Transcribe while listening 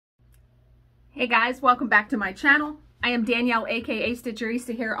Hey guys, welcome back to my channel. I am Danielle, aka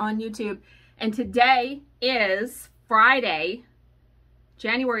Stitcherista, here on YouTube, and today is Friday,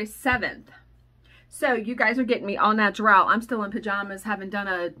 January 7th. So you guys are getting me all natural. I'm still in pajamas, haven't done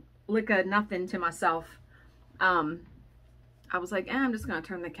a lick of nothing to myself. I was like, I'm just gonna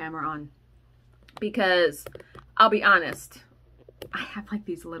turn the camera on because I'll be honest, I have like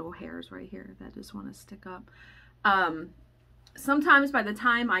these little hairs right here that just want to stick up. Sometimes by the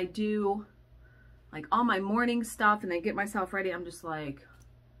time I do like all my morning stuff and then get myself ready, I'm just like,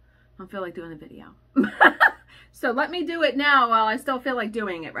 I don't feel like doing a video. So let me do it now while I still feel like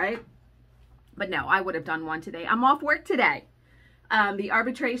doing it, right? But no, I would have done one today. I'm off work today. The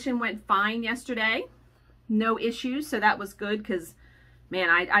arbitration went fine yesterday. No issues, so that was good because, man,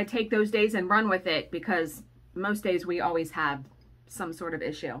 I take those days and run with it because most days we always have some sort of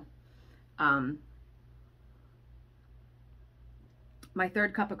issue. My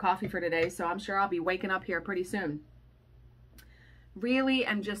third cup of coffee for today, so I'm sure I'll be waking up here pretty soon. Really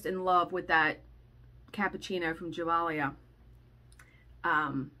am just in love with that cappuccino from Gevalia,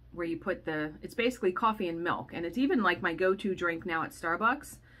 where you put it's basically coffee and milk, and it's even like my go-to drink now at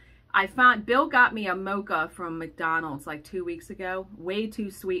Starbucks. I found, Bill got me a mocha from McDonald's like 2 weeks ago. Way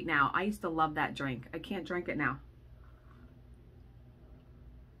too sweet now. I used to love that drink. I can't drink it now.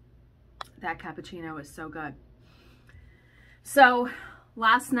 That cappuccino is so good. So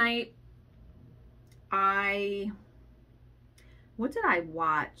last night, what did I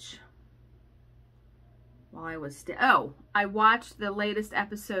watch while I was I watched the latest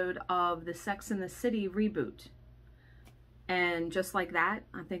episode of the Sex and the City reboot. And just like that,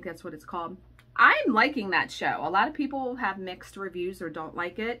 I think that's what it's called. I'm liking that show. A lot of people have mixed reviews or don't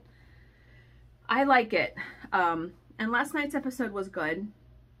like it. I like it. And last night's episode was good.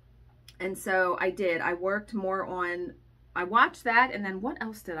 And so I did. I worked more on, I watched that, and then what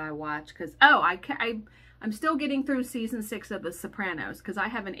else did I watch? Because, I'm still getting through season 6 of The Sopranos because I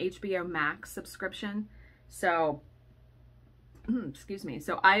have an HBO Max subscription. So, excuse me.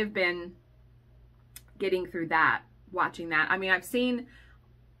 So I've been getting through that, watching that. I mean, I've seen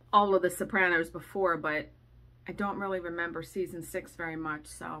all of The Sopranos before, but I don't really remember season 6 very much.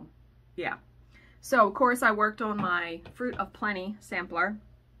 So, yeah. So, of course, I worked on my Fruit of Plenty sampler.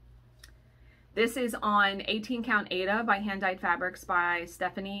 This is on 18 Count Aida by Hand Dyed Fabrics by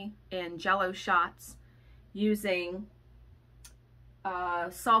Stephanie in Jello Shots, using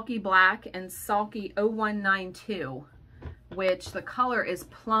Sulky Black and Sulky 0192, which the color is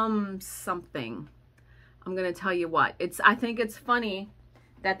Plum something. I'm going to tell you what. I think it's funny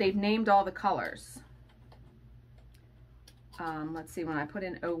that they've named all the colors. Let's see, when I put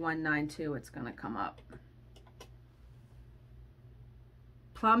in 0192, it's going to come up.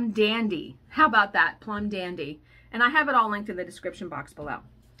 Plum Dandy. How about that? Plum Dandy. And I have it all linked in the description box below.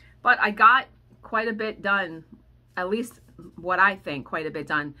 But I got quite a bit done, at least what I think quite a bit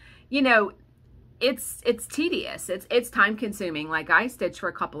done. You know, it's tedious. It's time consuming. Like, I stitch for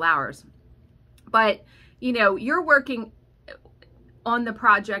a couple hours. But, you know, you're working on the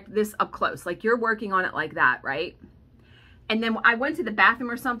project this up close. Like, you're working on it like that, right? And then I went to the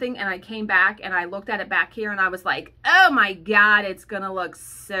bathroom or something, and I came back and I looked at it back here and I was like, oh my God, it's going to look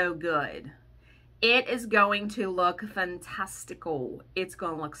so good. It is going to look fantastical. It's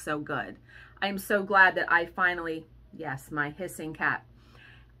going to look so good. I am so glad that I finally, yes, my hissing cat.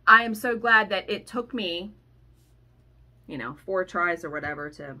 I am so glad that it took me, you know, 4 tries or whatever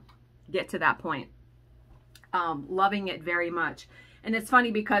to get to that point. Loving it very much. And it's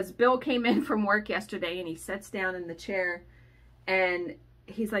funny because Bill came in from work yesterday and he sits down in the chair and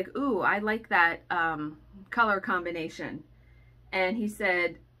he's like, ooh, I like that color combination. And he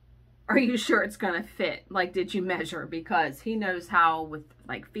said, are you sure it's going to fit? Like, did you measure? Because he knows how with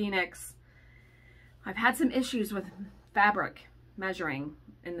like Phoenix. I've had some issues with fabric measuring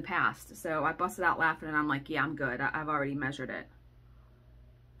in the past. So I busted out laughing and I'm like, yeah, I'm good. I've already measured it.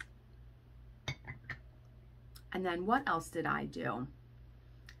 And then what else did I do?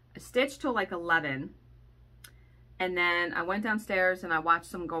 I stitched till like 11. And then I went downstairs and I watched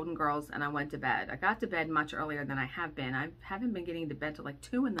some Golden Girls and I went to bed. I got to bed much earlier than I have been. I haven't been getting to bed till like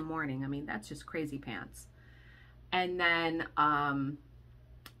 2 in the morning. I mean, that's just crazy pants. And then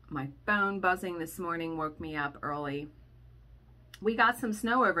my phone buzzing this morning woke me up early. We got some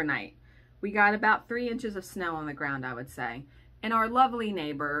snow overnight. We got about 3 inches of snow on the ground, I would say. And our lovely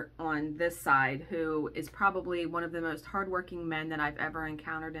neighbor on this side, who is probably one of the most hardworking men that I've ever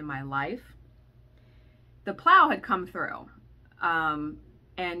encountered in my life, the plow had come through.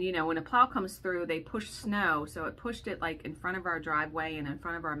 And, you know, when a plow comes through, they push snow. So it pushed it like in front of our driveway and in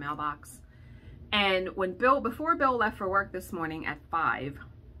front of our mailbox. And when before Bill left for work this morning at 5,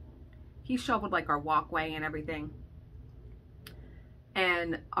 he shoveled like our walkway and everything.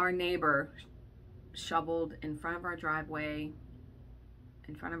 And our neighbor shoveled in front of our driveway,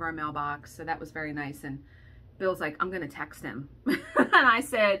 in front of our mailbox. So that was very nice. And Bill's like, I'm going to text him. And I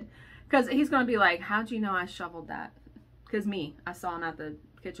said, because he's going to be like, how'd you know I shoveled that? Because I saw him out the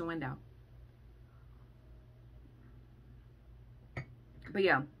kitchen window. But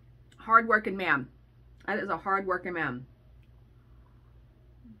yeah, hard-working man. That is a hard-working man.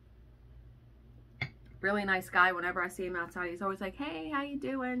 Really nice guy. Whenever I see him outside, he's always like, hey, how you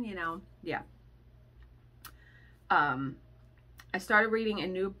doing? You know, yeah. I started reading a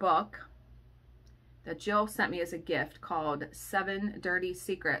new book that Jill sent me as a gift called 7 Dirty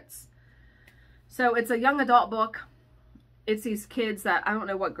Secrets. So it's a young adult book. It's these kids that I don't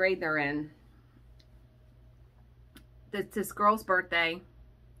know what grade they're in. It's this girl's birthday.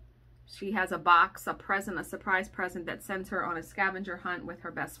 She has a box, a present, a surprise present that sends her on a scavenger hunt with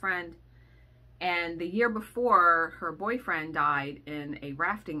her best friend. And the year before, her boyfriend died in a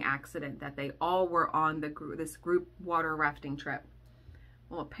rafting accident that they all were on this group water rafting trip.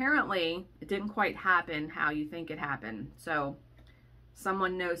 Well, apparently, it didn't quite happen how you think it happened. So,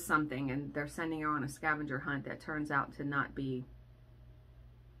 someone knows something, and they're sending her on a scavenger hunt that turns out to not be,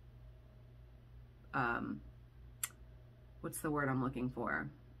 what's the word I'm looking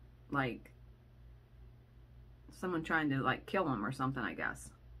for? Like, someone trying to, like, kill them or something, I guess.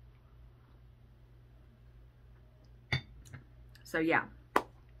 So, yeah.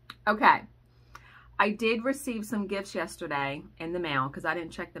 Okay. I did receive some gifts yesterday in the mail because I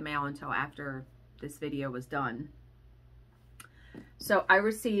didn't check the mail until after this video was done. So, I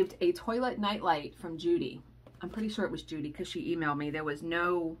received a toilet nightlight from Judy. I'm pretty sure it was Judy because she emailed me. There was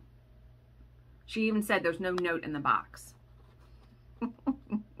no... She even said there's no note in the box.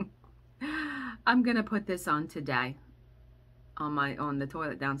 I'm going to put this on today on the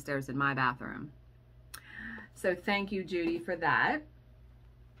toilet downstairs in my bathroom. So thank you, Judy, for that.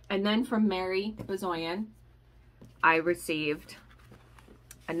 And then from Mary Bazoyan, I received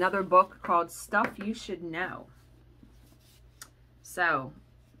another book called Stuff You Should Know. So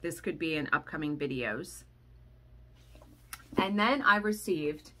this could be in upcoming videos. And then I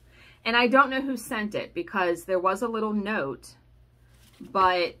received, and I don't know who sent it because there was a little note,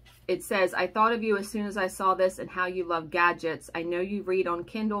 but it says, I thought of you as soon as I saw this and how you love gadgets. I know you read on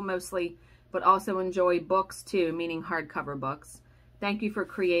Kindle mostly, but also enjoy books too, meaning hardcover books. Thank you for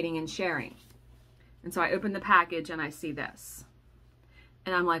creating and sharing. And so I opened the package and I see this.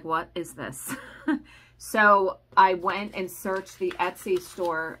 And I'm like, what is this? So I went and searched the Etsy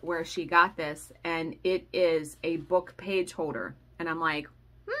store where she got this, and it is a book page holder. And I'm like,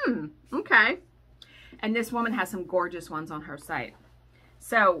 okay. And this woman has some gorgeous ones on her site.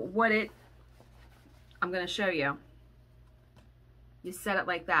 So I'm going to show you. You set it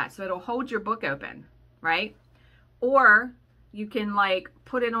like that. So it'll hold your book open, right? Or you can like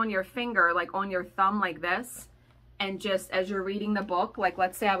put it on your finger, like on your thumb like this. And just as you're reading the book, like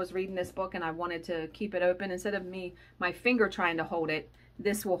let's say I was reading this book and I wanted to keep it open. Instead of my finger trying to hold it,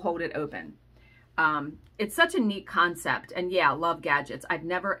 this will hold it open. It's such a neat concept. And yeah, love gadgets. I've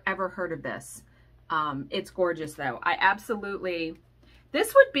never ever heard of this. It's gorgeous though. I absolutely...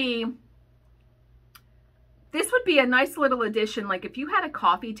 This would be a nice little addition. Like if you had a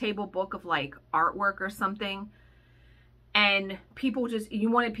coffee table book of like artwork or something, and you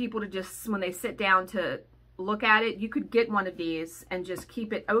wanted people to just, when they sit down to look at it, you could get one of these and just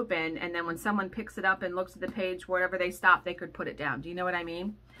keep it open. And then when someone picks it up and looks at the page, wherever they stop, they could put it down. Do you know what I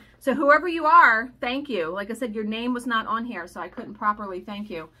mean? So whoever you are, thank you. Like I said, your name was not on here, so I couldn't properly thank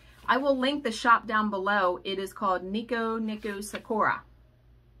you. I will link the shop down below. It is called Nico Sakura.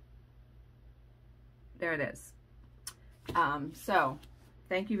 There it is. So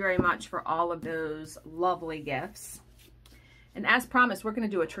thank you very much for all of those lovely gifts. And as promised, we're going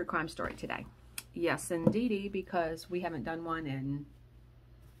to do a true crime story today. Yes, indeedy, because we haven't done one in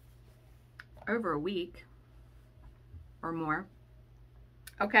over a week or more.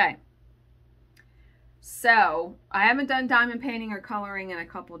 Okay. So I haven't done diamond painting or coloring in a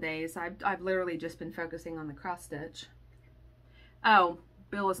couple days. I've literally just been focusing on the cross stitch. Oh,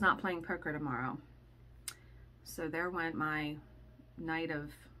 Bill is not playing poker tomorrow. So there went my night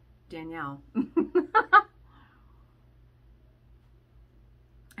of Danielle.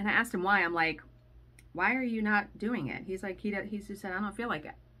 And I asked him why. I'm like, why are you not doing it? He's like, he just said, I don't feel like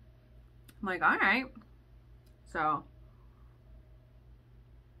it. I'm like, all right. So,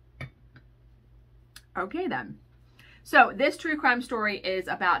 okay then. So this true crime story is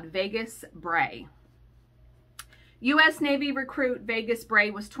about Vegas Bray. U.S. Navy recruit Vegas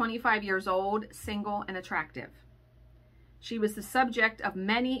Bray was 25 years old, single, and attractive. She was the subject of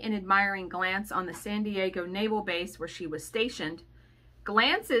many an admiring glance on the San Diego Naval Base where she was stationed,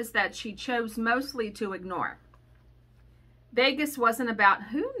 glances that she chose mostly to ignore. Vegas wasn't about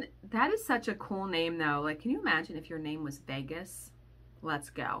that is such a cool name though. Like, can you imagine if your name was Vegas?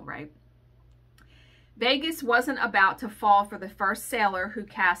 Let's go, right? Vegas wasn't about to fall for the first sailor who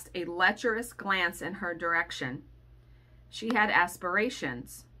cast a lecherous glance in her direction. She had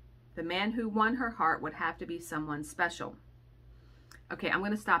aspirations. The man who won her heart would have to be someone special. Okay, I'm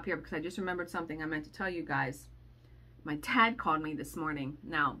going to stop here because I just remembered something I meant to tell you guys. My dad called me this morning.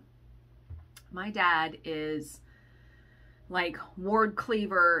 Now, my dad is like Ward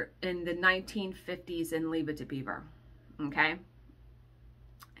Cleaver in the 1950s in Leave It to Beaver. Okay?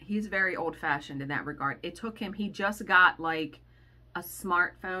 He's very old-fashioned in that regard. It took him, he just got like a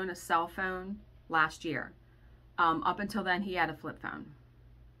smartphone, a cell phone last year. Up until then, he had a flip phone.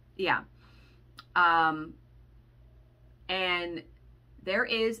 Yeah. And there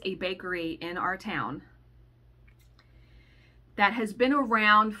is a bakery in our town that has been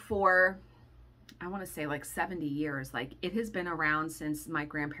around for, I want to say like 70 years. Like, it has been around since my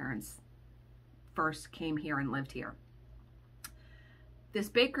grandparents first came here and lived here. This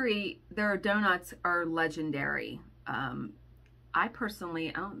bakery, their donuts are legendary. I personally,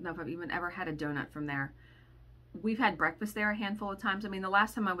 I don't know if I've even ever had a donut from there. We've had breakfast there a handful of times. I mean, the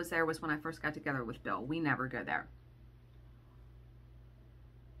last time I was there was when I first got together with Bill. We never go there.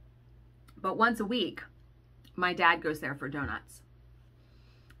 But once a week, my dad goes there for donuts.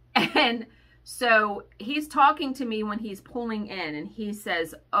 And so he's talking to me when he's pulling in, and he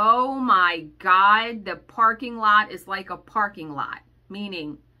says, oh my God, the parking lot is like a parking lot,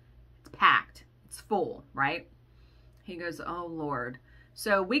 meaning it's packed, it's full, right? He goes, oh Lord.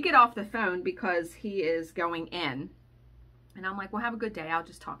 So we get off the phone because he is going in, and I'm like, well, have a good day. I'll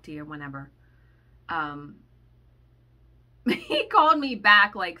just talk to you whenever. He called me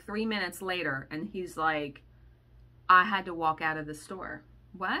back like 3 minutes later, and he's like, I had to walk out of the store.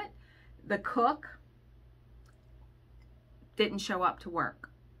 What? The cook didn't show up to work.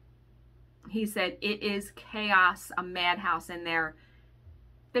 He said, it is chaos, a madhouse in there.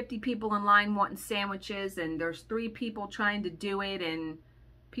 50 people in line wanting sandwiches, and there's 3 people trying to do it, and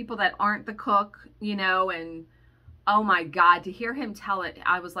people that aren't the cook, you know, and oh my God, to hear him tell it,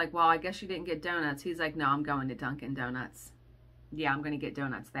 I was like, well, I guess you didn't get donuts. He's like, no, I'm going to Dunkin' Donuts. Yeah, I'm going to get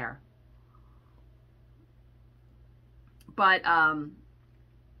donuts there. But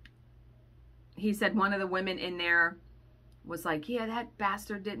he said one of the women in there was like, yeah, that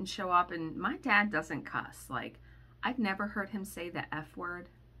bastard didn't show up. And my dad doesn't cuss. Like, I've never heard him say the F word.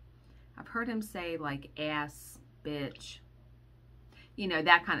 I've heard him say like ass, bitch, you know,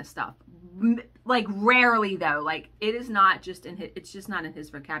 that kind of stuff. Like rarely though. Like, it is not just in his, it's just not in his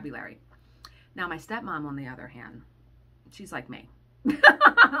vocabulary. Now my stepmom, on the other hand, she's like me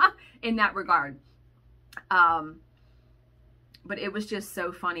in that regard. But it was just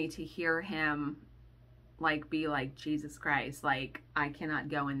so funny to hear him like be like, Jesus Christ, like, I cannot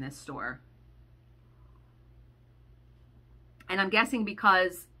go in this store. And I'm guessing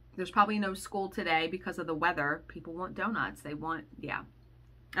because there's probably no school today because of the weather, people want donuts. They want, yeah.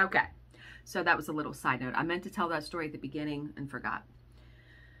 Okay. So that was a little side note. I meant to tell that story at the beginning and forgot.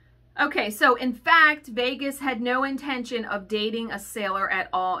 Okay, so in fact, Vegas had no intention of dating a sailor at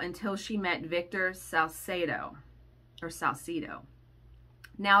all until she met Victor Salcedo.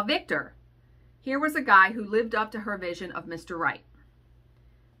 Now, Victor, here was a guy who lived up to her vision of Mr. Right.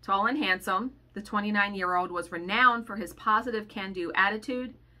 Tall and handsome, the 29-year-old was renowned for his positive can-do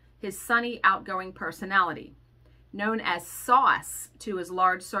attitude, his sunny, outgoing personality. Known as Sauce to his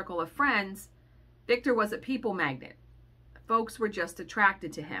large circle of friends, Victor was a people magnet. Folks were just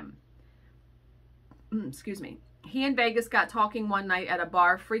attracted to him. Excuse me. He and Vegas got talking one night at a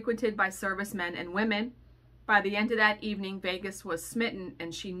bar frequented by servicemen and women. By the end of that evening, Vegas was smitten,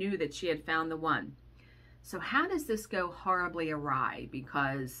 and she knew that she had found the one. So how does this go horribly awry?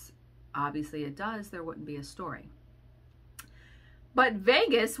 Because obviously it does. There wouldn't be a story. But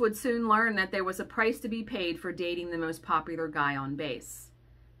Vegas would soon learn that there was a price to be paid for dating the most popular guy on base.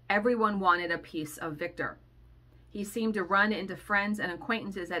 Everyone wanted a piece of Victor. He seemed to run into friends and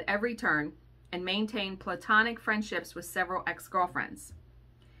acquaintances at every turn and maintain platonic friendships with several ex-girlfriends.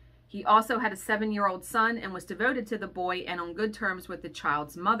 He also had a 7-year-old son and was devoted to the boy and on good terms with the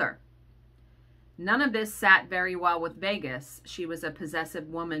child's mother. None of this sat very well with Vegas. She was a possessive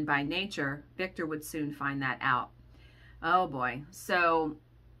woman by nature. Victor would soon find that out. Oh boy. So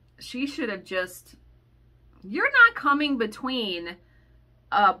she should have just, you're not coming between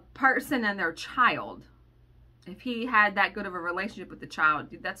a person and their child. If he had that good of a relationship with the child,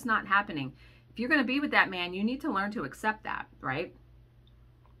 that's not happening. If you're going to be with that man, you need to learn to accept that, right?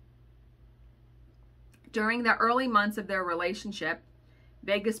 During the early months of their relationship,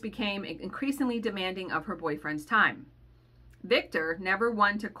 Vegas became increasingly demanding of her boyfriend's time. Victor, never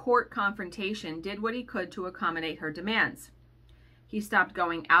one to court confrontation, did what he could to accommodate her demands. He stopped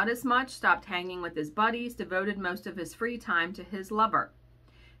going out as much, stopped hanging with his buddies, devoted most of his free time to his lover.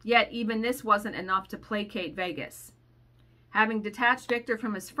 Yet even this wasn't enough to placate Vegas. Having detached Victor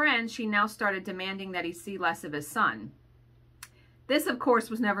from his friends, she now started demanding that he see less of his son. This, of course,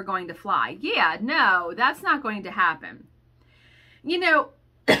 was never going to fly. Yeah, no, that's not going to happen. You know,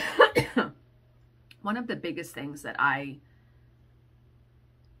 one of the biggest things that I've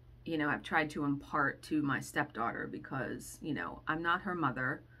tried to impart to my stepdaughter, because, I'm not her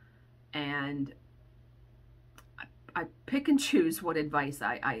mother, and I pick and choose what advice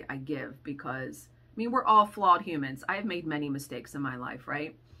I give, because, we're all flawed humans. I have made many mistakes in my life,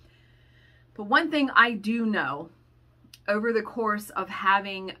 right? But one thing I do know, over the course of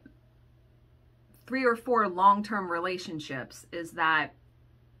having 3 or 4 long-term relationships, is that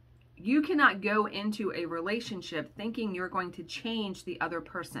you cannot go into a relationship thinking you're going to change the other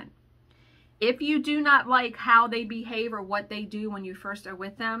person. If you do not like how they behave or what they do when you first are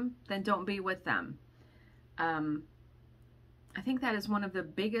with them, then don't be with them. I think that is one of the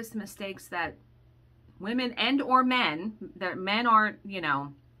biggest mistakes that women and or men, that men aren't,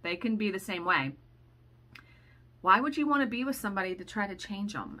 they can be the same way. Why would you want to be with somebody to try to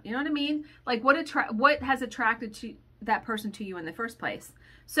change them? You know what I mean? Like, what has attracted to that person to you in the first place?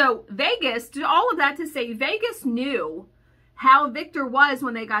 So Vegas, did all of that to say, Vegas knew how Victor was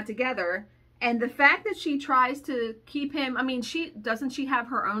when they got together. And the fact that she tries to keep him, doesn't she have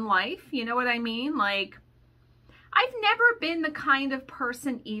her own life? You know what I mean? Like, I've never been the kind of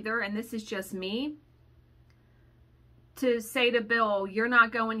person either, and this is just me, to say to Bill, you're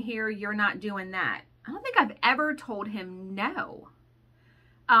not going here, you're not doing that. I don't think I've ever told him no.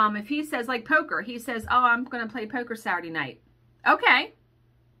 If he says, like poker, he says, oh, I'm going to play poker Saturday night. Okay.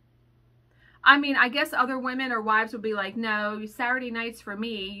 I guess other women or wives would be like, no, Saturday night's for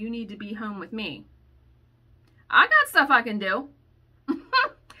me. You need to be home with me. I got stuff I can do.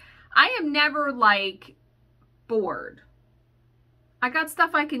 I am never, like, bored. I got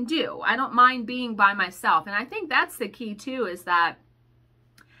stuff I can do. I don't mind being by myself. And I think that's the key, too, is that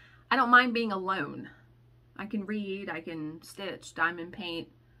I don't mind being alone. I can read, I can stitch, diamond paint,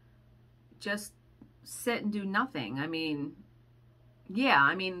 just sit and do nothing.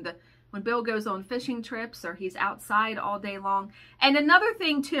 When Bill goes on fishing trips or he's outside all day long. And another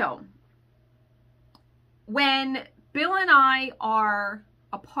thing too, when Bill and I are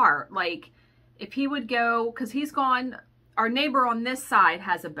apart, like if he would go, because he's gone, our neighbor on this side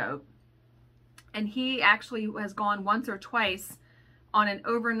has a boat, and he actually has gone once or twice on an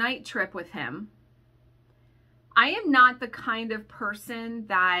overnight trip with him. I am not the kind of person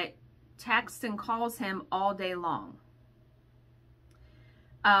that texts and calls him all day long.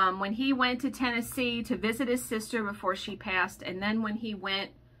 When he went to Tennessee to visit his sister before she passed, and then when he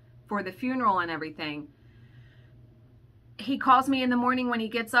went for the funeral and everything, he calls me in the morning when he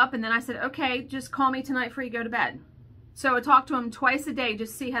gets up, and then I said, okay, just call me tonight before you go to bed. So I talked to him twice a day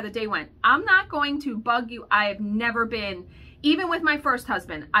just to see how the day went. I'm not going to bug you. I have never been, even with my first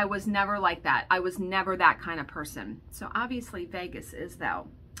husband, I was never like that. I was never that kind of person. So obviously Vegas is, though,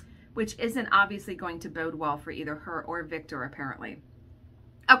 which isn't obviously going to bode well for either her or Victor, apparently.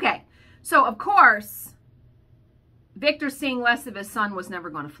 Okay, so of course, Victor seeing less of his son was never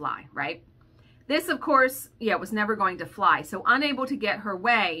going to fly, right? This, of course, was never going to fly. So unable to get her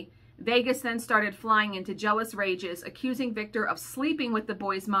way, Vegas then started flying into jealous rages, accusing Victor of sleeping with the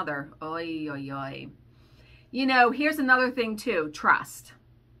boy's mother. Oy, oy, oy. Here's another thing too, trust.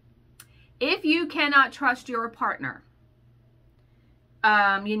 If you cannot trust your partner,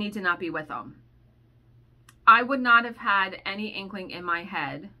 you need to not be with them. I would not have had any inkling in my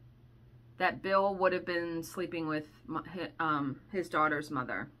head that Bill would have been sleeping with his daughter's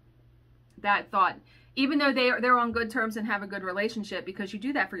mother. That thought, even though they're on good terms and have a good relationship, because you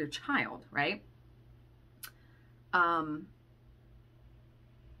do that for your child, right?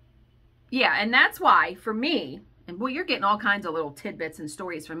 Yeah, and that's why, for me, and boy, you're getting all kinds of little tidbits and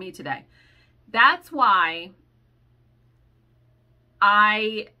stories from me today. That's why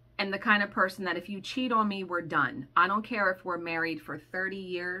I am the kind of person that if you cheat on me, we're done. I don't care if we're married for 30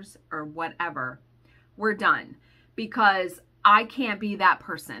 years or whatever. We're done. Because I can't be that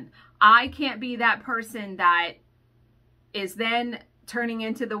person. I can't be that person that is then turning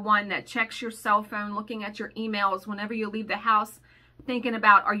into the one that checks your cell phone, looking at your emails whenever you leave the house, thinking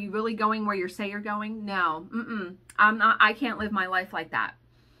about, are you really going where you say you're going? No, I'm not. I can't live my life like that.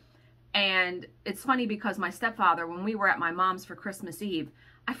 And it's funny because my stepfather, when we were at my mom's for Christmas Eve,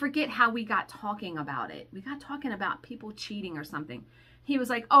 I forget how we got talking about it. We got talking about people cheating or something. He was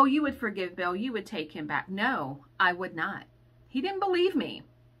like, oh, you would forgive Bill. You would take him back. No, I would not. He didn't believe me.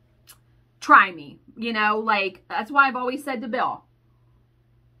 Try me. You know, like, that's why I've always said to Bill,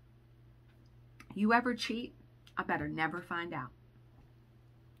 you ever cheat? I better never find out.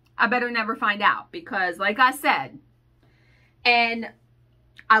 I better never find out because, like I said, and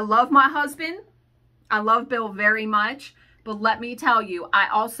I love my husband. I love Bill very much. But let me tell you, I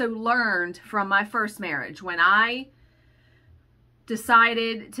also learned from my first marriage. When I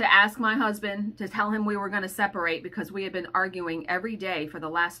decided to ask my husband to tell him we were going to separate because we had been arguing every day for the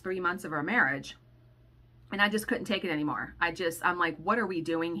last 3 months of our marriage. And I just couldn't take it anymore. I'm like, what are we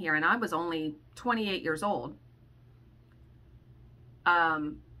doing here? And I was only 28 years old.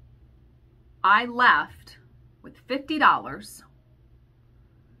 I left with $50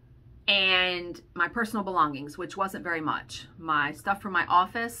 and my personal belongings, which wasn't very much. My stuff from my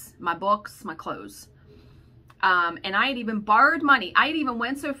office, my books, my clothes. And I had even borrowed money. I had even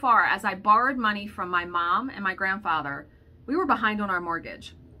went so far as I borrowed money from my mom and my grandfather. We were behind on our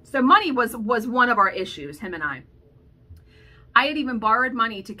mortgage. So money was one of our issues, him and I. I had even borrowed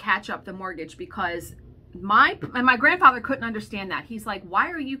money to catch up the mortgage because my grandfather couldn't understand that. He's like, why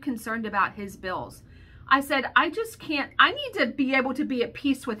are you concerned about his bills? I said, I just can't, I need to be able to be at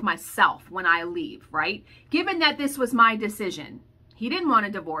peace with myself when I leave, right? Given that this was my decision. He didn't want a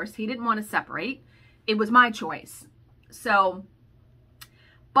divorce. He didn't want to separate. It was my choice. So,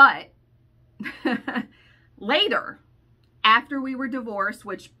 but later, after we were divorced,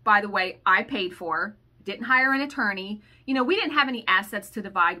 which, by the way, I paid for, didn't hire an attorney. You know, we didn't have any assets to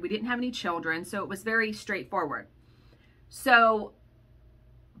divide. We didn't have any children, so it was very straightforward. So,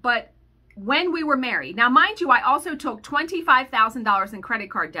 but when we were married, now mind you, I also took $25,000 in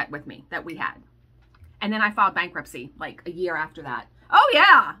credit card debt with me that we had. And then I filed bankruptcy like a year after that. Oh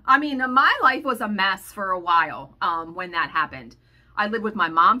yeah, I mean, my life was a mess for a while when that happened. I lived with my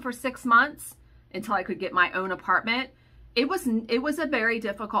mom for 6 months until I could get my own apartment. It was a very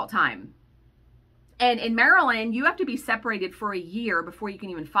difficult time. And in Maryland, you have to be separated for a year before you can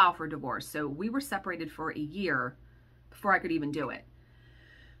even file for divorce. So we were separated for a year before I could even do it.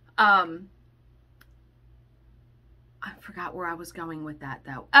 I forgot where I was going with that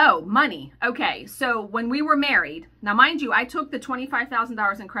though. Oh, money. Okay. So when we were married, now mind you, I took the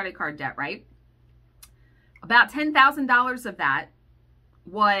 $25,000 in credit card debt, right? About $10,000 of that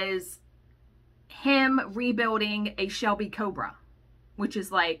was him rebuilding a Shelby Cobra, which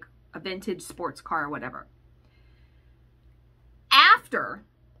is like a vintage sports car or whatever.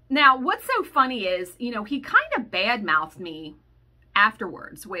 Now what's so funny is, you know, he kind of badmouthed me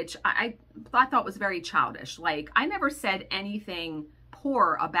afterwards, which I thought was very childish. Like, I never said anything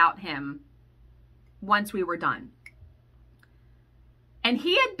poor about him once we were done. And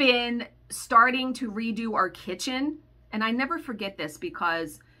he had been starting to redo our kitchen. And I never forget this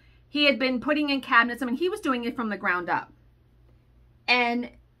because he had been putting in cabinets. I mean, he was doing it from the ground up.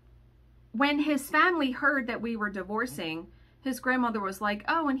 And when his family heard that we were divorcing, his grandmother was like,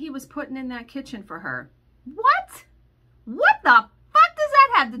 oh, and he was putting in that kitchen for her. What? What the fuck does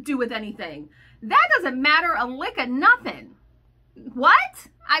that have to do with anything? That doesn't matter a lick of nothing. What?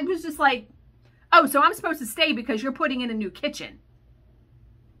 I was just like, oh, so I'm supposed to stay because you're putting in a new kitchen.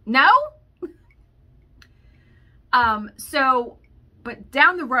 No? But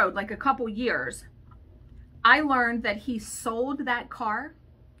down the road, like a couple years, I learned that he sold that car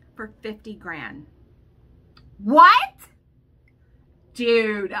for 50 grand. What?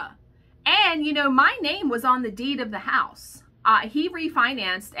 Dude. And, you know, my name was on the deed of the house. He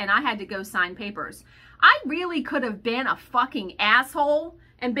refinanced and I had to go sign papers. I really could have been a fucking asshole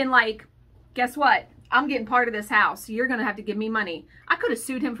and been like, guess what? I'm getting part of this house. So you're going to have to give me money. I could have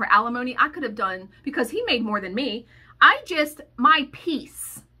sued him for alimony. I could have done, because he made more than me. My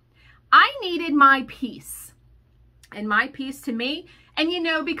peace. I needed my peace. And my peace to me. And, you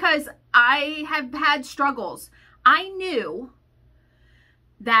know, because I have had struggles, I knew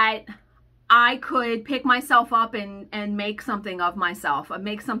that I could pick myself up and make something of myself,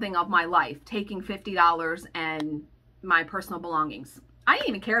 make something of my life, taking $50 and my personal belongings. I didn't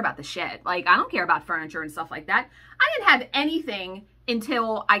even care about the shit. Like, I don't care about furniture and stuff like that. I didn't have anything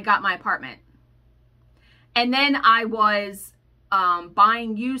until I got my apartment. And then I was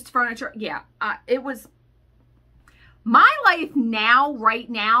buying used furniture. Yeah, it was... My life now, right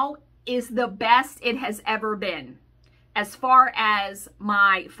now, is the best it has ever been. As far as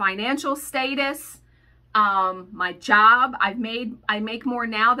my financial status, my job, I make more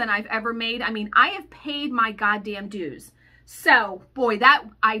now than I've ever made. I mean, I have paid my goddamn dues. So, boy, that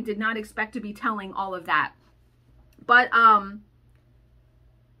I did not expect to be telling all of that. But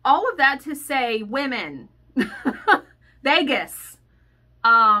all of that to say, women, Vegas,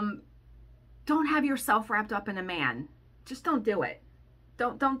 don't have yourself wrapped up in a man. Just don't do it.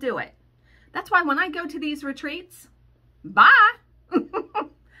 Don't do it. That's why when I go to these retreats, bye.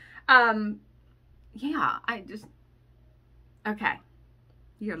 Yeah, okay.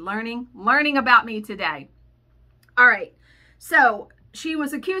 You're learning about me today. All right. So she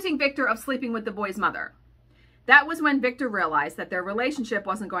was accusing Victor of sleeping with the boy's mother. That was when Victor realized that their relationship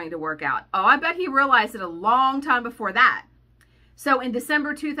wasn't going to work out. Oh, I bet he realized it a long time before that. So in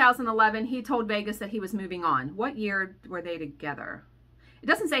December 2011, he told Vegas that he was moving on. What year were they together? It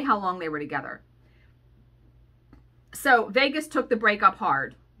doesn't say how long they were together. So Vegas took the breakup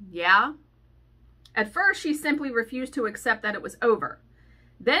hard. Yeah. At first, she simply refused to accept that it was over.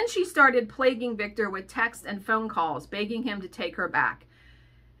 Then she started plaguing Victor with texts and phone calls, begging him to take her back.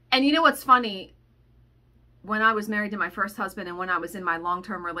 And you know what's funny? When I was married to my first husband and when I was in my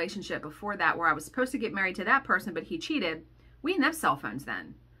long-term relationship before that, where I was supposed to get married to that person, but he cheated, we didn't have cell phones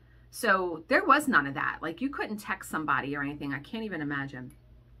then. So there was none of that. Like, you couldn't text somebody or anything. I can't even imagine.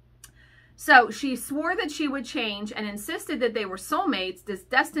 So she swore that she would change and insisted that they were soulmates,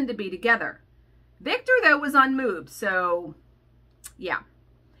 destined to be together. Victor, though, was unmoved. So, yeah.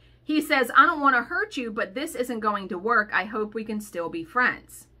 He says, I don't want to hurt you, but this isn't going to work. I hope we can still be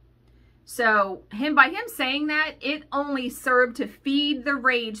friends. So by him saying that, it only served to feed the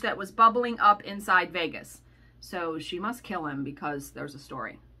rage that was bubbling up inside Vegas. So she must kill him because there's a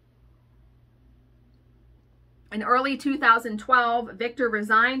story. In early 2012, Victor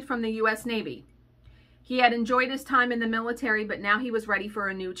resigned from the U.S. Navy. He had enjoyed his time in the military, but now he was ready for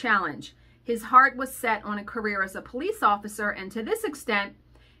a new challenge. His heart was set on a career as a police officer, and to this extent,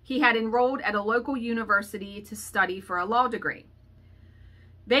 he had enrolled at a local university to study for a law degree.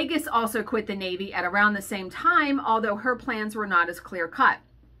 Vegas also quit the Navy at around the same time, although her plans were not as clear-cut.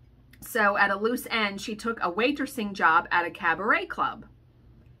 So at a loose end, she took a waitressing job at a cabaret club.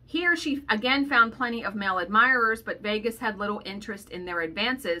 Here, she again found plenty of male admirers, but Vegas had little interest in their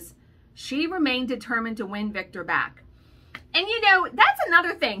advances. She remained determined to win Victor back. And you know, that's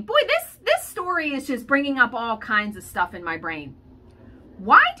another thing. Boy, this story is just bringing up all kinds of stuff in my brain.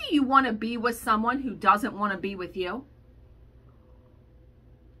 Why do you want to be with someone who doesn't want to be with you?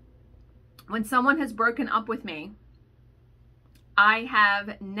 When someone has broken up with me, I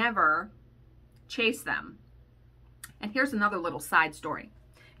have never chased them. And here's another little side story.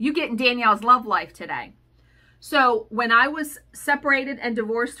 You get in Danielle's love life today. So when I was separated and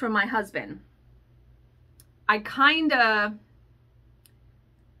divorced from my husband, I kind of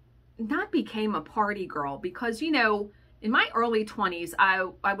not became a party girl because, you know, in my early 20s,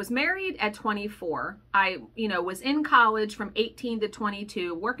 I was married at 24. I, was in college from 18 to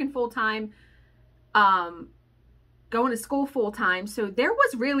 22, working full-time, going to school full-time. So there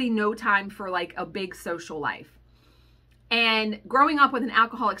was really no time for like a big social life. And growing up with an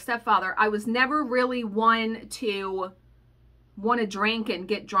alcoholic stepfather, I was never really one to want to drink and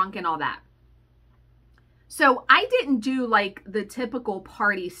get drunk and all that. So I didn't do like the typical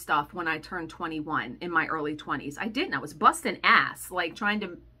party stuff when I turned 21 in my early 20s. I didn't. I was busting ass, like trying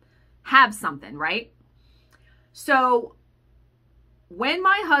to have something, right? So when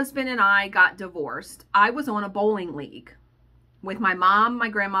my husband and I got divorced, I was on a bowling league with my mom, my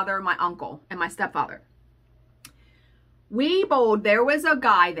grandmother, my uncle, and my stepfather. We bowled. There was a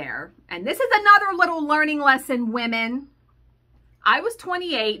guy there. And this is another little learning lesson, women. I was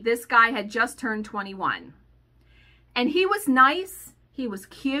 28. This guy had just turned 21. And he was nice. He was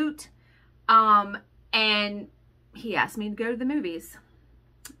cute. And he asked me to go to the movies.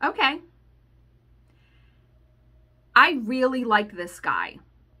 Okay. I really liked this guy.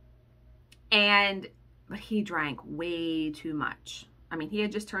 But he drank way too much. I mean, he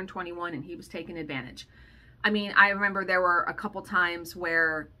had just turned 21 and he was taking advantage. I mean, I remember there were a couple times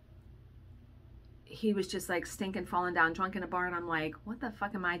where he was just like stinking, falling down drunk in a bar. And I'm like, what the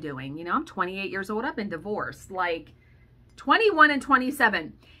fuck am I doing? You know, I'm 28 years old. I've been divorced. Like 21 and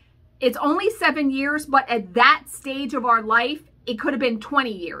 27. It's only 7 years, but at that stage of our life, it could have been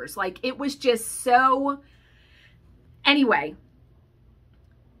 20 years. Like it was just so... Anyway.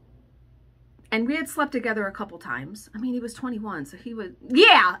 And we had slept together a couple times. I mean, he was 21, so he was...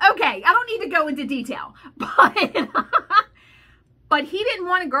 Yeah, okay. I don't need to go into detail. But he didn't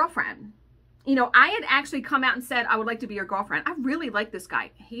want a girlfriend. You know, I had actually come out and said, I would like to be your girlfriend. I really like this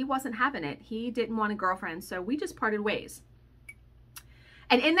guy. He wasn't having it. He didn't want a girlfriend, so we just parted ways.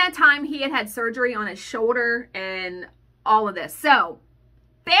 And in that time, he had had surgery on his shoulder and all of this. So,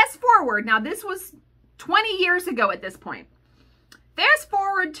 fast forward. Now, this was 20 years ago at this point. Fast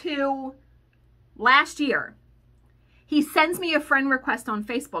forward to last year. He sends me a friend request on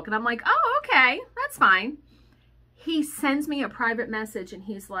Facebook, and I'm like, oh, okay, that's fine. He sends me a private message, and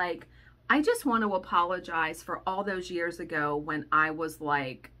he's like, I just want to apologize for all those years ago when I was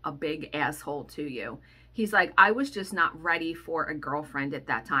like a big asshole to you. He's like, I was just not ready for a girlfriend at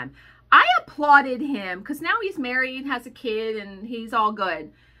that time. I applauded him because now he's married, has a kid, and he's all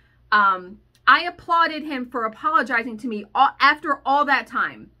good. I applauded him for apologizing to me after all that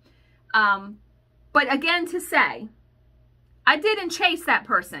time. But again, to say, I didn't chase that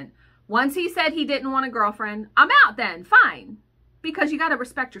person. Once he said he didn't want a girlfriend, I'm out then, fine. Because you got to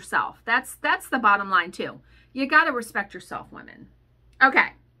respect yourself. That's the bottom line too. You got to respect yourself, women.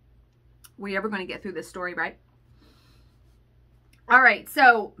 Okay. We ever going to get through this story, right? All right.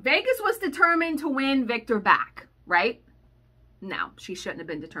 So Vegas was determined to win Victor back, right? No, she shouldn't have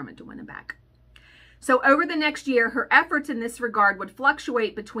been determined to win him back. So over the next year, her efforts in this regard would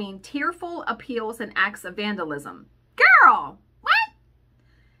fluctuate between tearful appeals and acts of vandalism. Girl, what?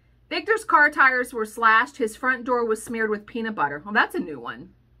 Victor's car tires were slashed. His front door was smeared with peanut butter. Well, that's a new one.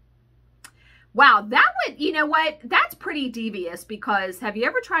 Wow, that would, you know what? That's pretty devious because have you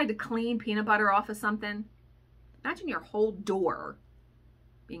ever tried to clean peanut butter off of something? Imagine your whole door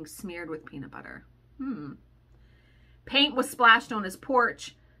being smeared with peanut butter. Paint was splashed on his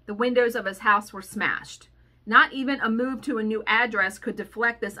porch. The windows of his house were smashed. Not even a move to a new address could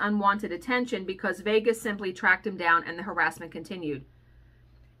deflect this unwanted attention because Vegas simply tracked him down and the harassment continued.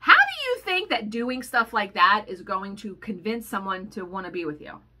 How do you think that doing stuff like that is going to convince someone to want to be with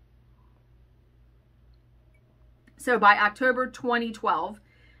you? So by October 2012,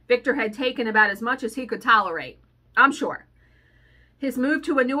 Victor had taken about as much as he could tolerate, I'm sure. His move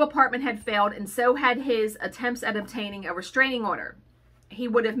to a new apartment had failed, and so had his attempts at obtaining a restraining order. He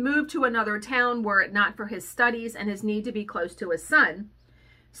would have moved to another town were it not for his studies and his need to be close to his son.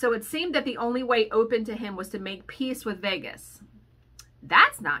 So it seemed that the only way open to him was to make peace with Vegas.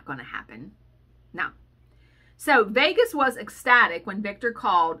 That's not going to happen. No. So Vegas was ecstatic when Victor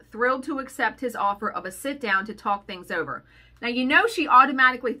called, thrilled to accept his offer of a sit down to talk things over. Now, you know she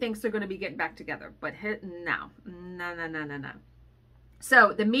automatically thinks they're going to be getting back together, but no.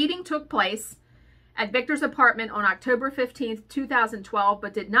 So the meeting took place at Victor's apartment on October 15th, 2012,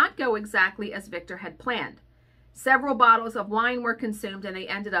 but did not go exactly as Victor had planned. Several bottles of wine were consumed and they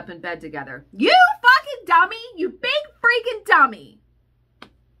ended up in bed together. You fucking dummy! You big freaking dummy!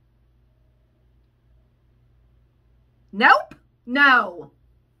 Nope. No.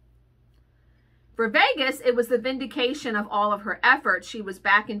 For Vegas, it was the vindication of all of her efforts. She was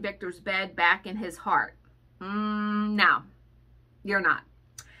back in Victor's bed, back in his heart. No, you're not.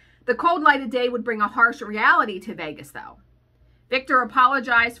 The cold light of day would bring a harsh reality to Vegas, though. Victor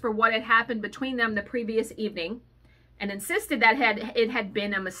apologized for what had happened between them the previous evening and insisted that it had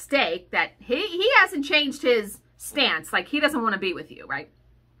been a mistake, that he hasn't changed his stance. Like, he doesn't want to be with you, right?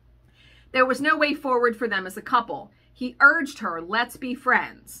 There was no way forward for them as a couple. He urged her, let's be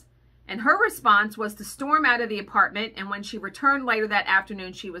friends. And her response was to storm out of the apartment, and when she returned later that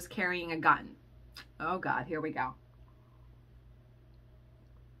afternoon, she was carrying a gun. Oh, God, here we go.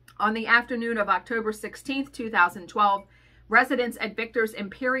 On the afternoon of October 16th, 2012, residents at Victor's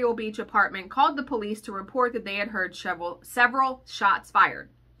Imperial Beach apartment called the police to report that they had heard several shots fired.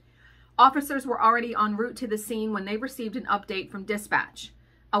 Officers were already en route to the scene when they received an update from dispatch.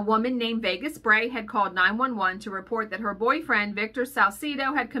 A woman named Vegas Bray had called 911 to report that her boyfriend, Victor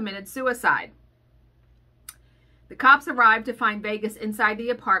Salcido, had committed suicide. The cops arrived to find Vegas inside the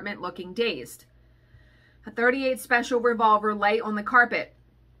apartment looking dazed. A .38 special revolver lay on the carpet.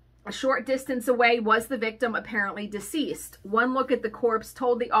 A short distance away was the victim, apparently deceased. One look at the corpse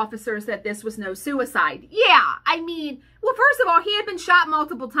told the officers that this was no suicide. Yeah, I mean, well, first of all, he had been shot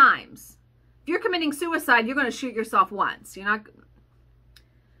multiple times. If you're committing suicide, you're going to shoot yourself once. You're not...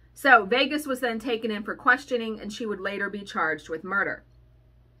 So Vegas was then taken in for questioning, and she would later be charged with murder.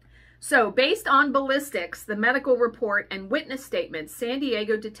 So based on ballistics, the medical report, and witness statements, San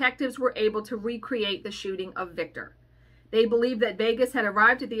Diego detectives were able to recreate the shooting of Victor. They believed that Vegas had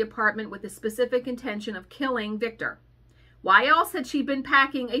arrived at the apartment with the specific intention of killing Victor. Why else had she been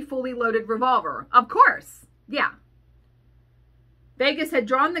packing a fully loaded revolver? Of course, yeah. Vegas had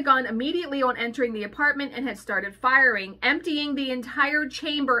drawn the gun immediately on entering the apartment and had started firing, emptying the entire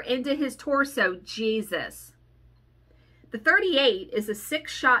chamber into his torso. Jesus. The .38 is a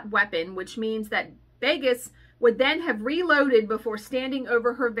 6-shot weapon, which means that Vegas would then have reloaded before standing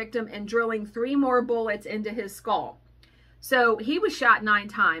over her victim and drilling 3 more bullets into his skull. So he was shot 9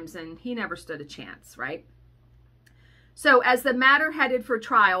 times and he never stood a chance, right? So as the matter headed for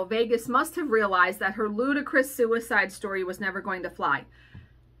trial, Vegas must have realized that her ludicrous suicide story was never going to fly.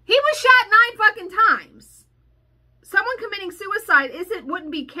 He was shot 9 fucking times. Someone committing suicide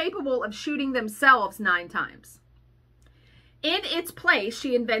wouldn't be capable of shooting themselves 9 times. In its place,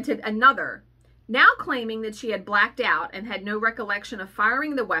 she invented another, now claiming that she had blacked out and had no recollection of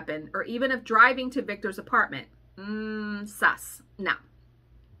firing the weapon or even of driving to Victor's apartment. Sus. No.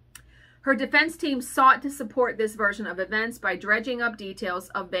 Her defense team sought to support this version of events by dredging up details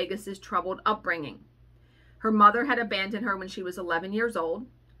of Vegas's troubled upbringing. Her mother had abandoned her when she was 11 years old.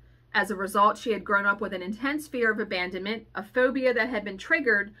 As a result, she had grown up with an intense fear of abandonment, a phobia that had been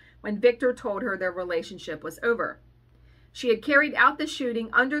triggered when Victor told her their relationship was over. She had carried out the shooting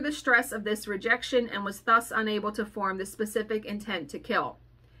under the stress of this rejection and was thus unable to form the specific intent to kill.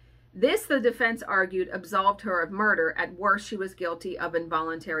 This, the defense argued, absolved her of murder. At worst, she was guilty of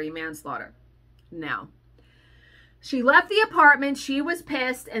involuntary manslaughter. No. She left the apartment, she was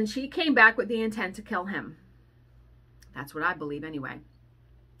pissed, and she came back with the intent to kill him. That's what I believe anyway.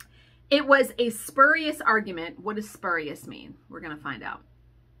 It was a spurious argument. What does spurious mean? We're going to find out.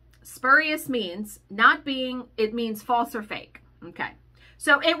 Spurious means it means false or fake. Okay.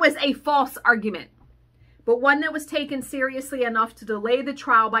 So it was a false argument, but one that was taken seriously enough to delay the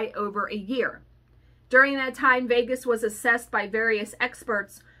trial by over a year. During that time, Vegas was assessed by various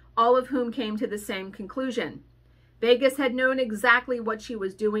experts, all of whom came to the same conclusion. Vegas had known exactly what she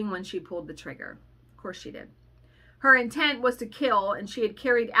was doing when she pulled the trigger. Of course she did. Her intent was to kill, and she had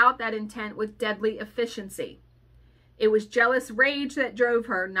carried out that intent with deadly efficiency. It was jealous rage that drove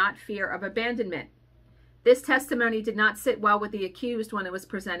her, not fear of abandonment. This testimony did not sit well with the accused when it was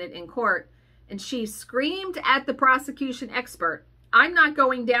presented in court, and she screamed at the prosecution expert, "I'm not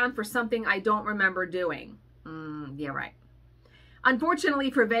going down for something I don't remember doing." Yeah, right.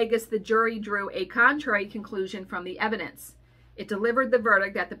 Unfortunately for Vegas, the jury drew a contrary conclusion from the evidence. It delivered the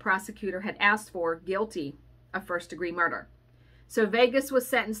verdict that the prosecutor had asked for, guilty of first-degree murder. So Vegas was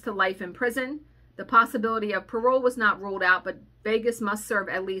sentenced to life in prison. The possibility of parole was not ruled out, but Vegas must serve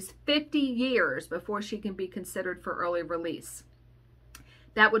at least 50 years before she can be considered for early release.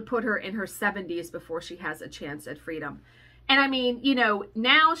 That would put her in her 70s before she has a chance at freedom. And I mean, you know,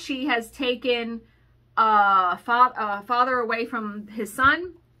 now she has taken father away from his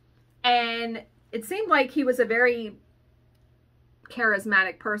son, and it seemed like he was a very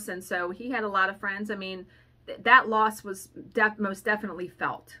charismatic person, so he had a lot of friends. I mean, that loss was most definitely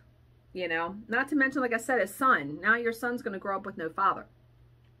felt. You know, not to mention, like I said, his son. Now your son's going to grow up with no father.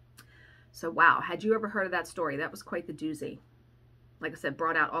 So, wow. Had you ever heard of that story? That was quite the doozy. Like I said,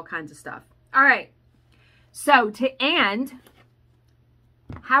 brought out all kinds of stuff. All right. So, to end,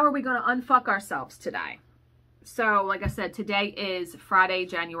 how are we going to unfuck ourselves today? So, like I said, today is Friday,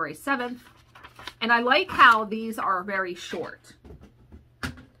 January 7th. And I like how these are very short.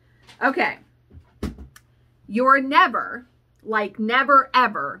 Okay. You're never, like never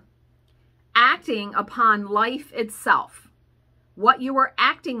ever, acting upon life itself. What you are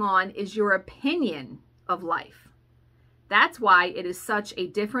acting on is your opinion of life. That's why it is such a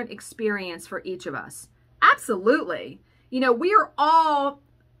different experience for each of us. Absolutely. You know, we are all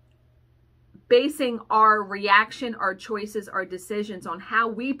basing our reaction, our choices, our decisions on how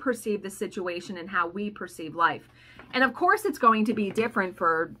we perceive the situation and how we perceive life. And of course, it's going to be different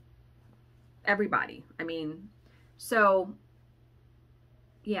for everybody. I mean, so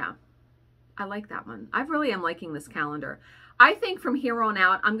yeah. I like that one. I really am liking this calendar. I think from here on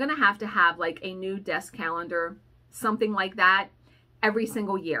out, I'm going to have like a new desk calendar, something like that, every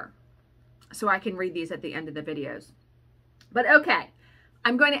single year. So I can read these at the end of the videos. But okay,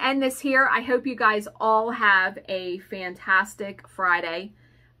 I'm going to end this here. I hope you guys all have a fantastic Friday.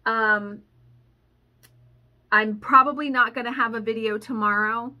 I'm probably not going to have a video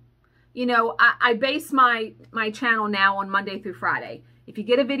tomorrow. You know, I base my channel now on Monday through Friday. If you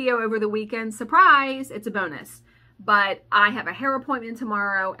get a video over the weekend, surprise, it's a bonus. But I have a hair appointment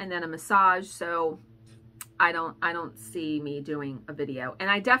tomorrow and then a massage, so I don't see me doing a video. And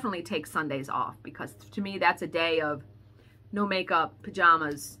I definitely take Sundays off because to me that's a day of no makeup,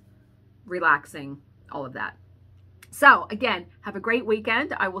 pajamas, relaxing, all of that. So again, have a great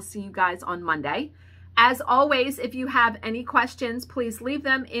weekend. I will see you guys on Monday. As always, if you have any questions, please leave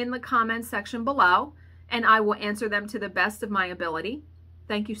them in the comments section below and I will answer them to the best of my ability.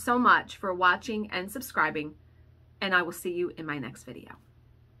 Thank you so much for watching and subscribing, and I will see you in my next video.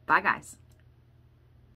 Bye, guys.